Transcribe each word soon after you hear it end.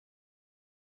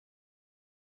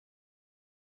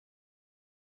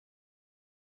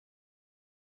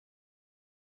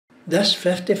This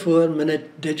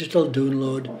 54-minute digital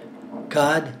download,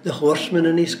 called The Horseman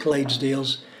and his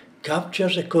Clydesdales,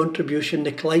 captures the contribution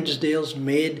the Clydesdales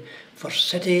made for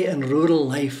city and rural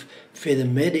life from the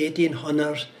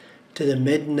mid-1800s to the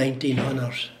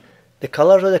mid-1900s. The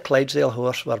colours of the Clydesdale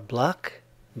horse were black,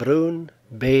 brown,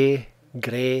 bay,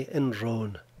 grey and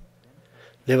roan.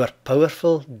 They were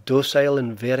powerful, docile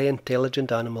and very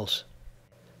intelligent animals.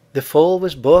 The foal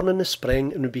was born in the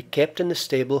spring and would be kept in the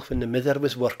stable when the mother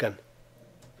was working.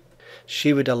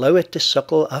 She would allow it to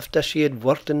suckle after she had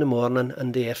worked in the morning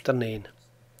and the afternoon.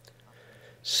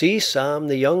 See Sam,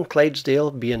 the young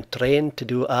Clydesdale, being trained to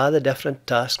do all the different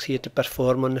tasks he had to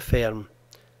perform on the farm.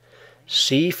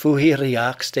 See how he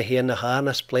reacts to hearing the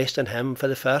harness placed on him for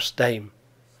the first time.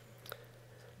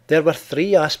 There were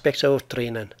 3 aspects of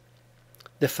training.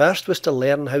 The first was to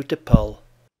learn how to pull.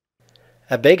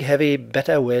 A big heavy bit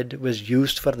of wood was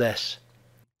used for this.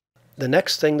 The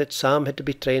next thing that Sam had to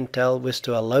be trained to was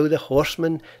to allow the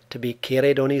horseman to be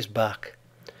carried on his back.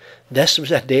 This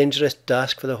was a dangerous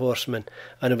task for the horseman,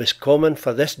 and it was common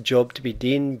for this job to be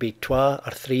done by 2 or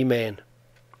 3 men.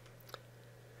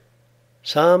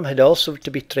 Sam had also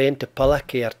to be trained to pull a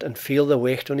cart and feel the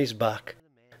weight on his back.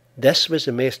 This was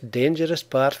the most dangerous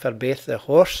part for both the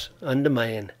horse and the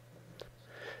man.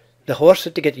 The horse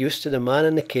had to get used to the man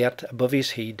in the cart above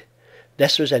his head.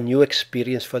 This was a new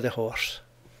experience for the horse.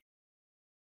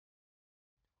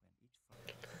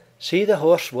 See the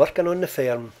horse working on the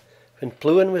farm. When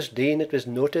ploughing was done, it was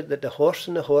noted that the horse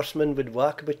and the horseman would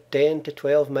walk about 10 to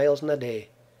 12 miles in a day.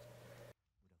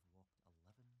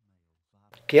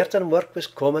 Carting work was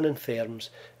common in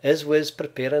farms, as was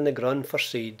preparing the ground for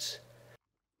seeds.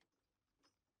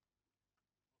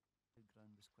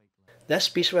 This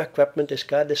piece of equipment is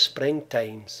called the spring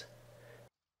tines.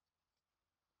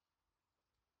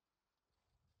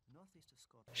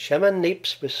 Shimming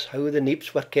neeps was how the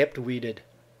neeps were kept weeded.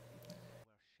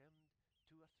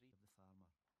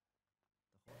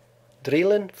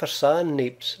 Drilling for sawing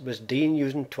neeps was done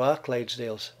using 2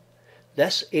 Clydesdales.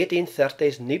 This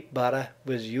 1830s neep barrow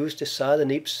was used to saw the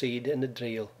neep seed in the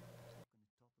drill.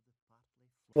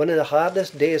 One of the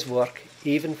hardest days' work,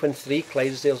 even when 3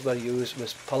 Clydesdales were used,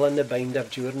 was pulling the binder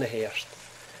during the harst.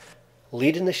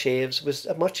 Leading the sheaves was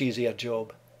a much easier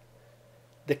job.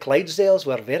 The Clydesdales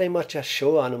were very much a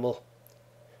show animal.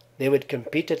 They would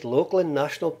compete at local and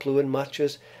national ploughing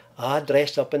matches, all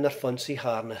dressed up in their fancy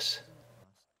harness.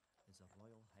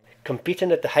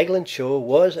 Competing at the Highland Show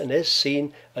was and is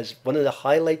seen as one of the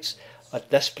highlights at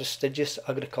this prestigious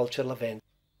agricultural event.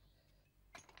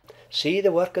 See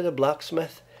the work of the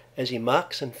blacksmith as he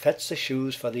makes and fits the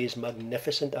shoes for these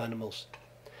magnificent animals.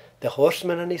 The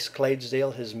horseman and his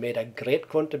Clydesdale has made a great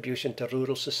contribution to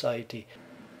rural society.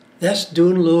 This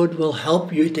download will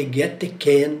help you to get to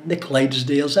ken the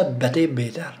Clydesdales a bit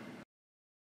better.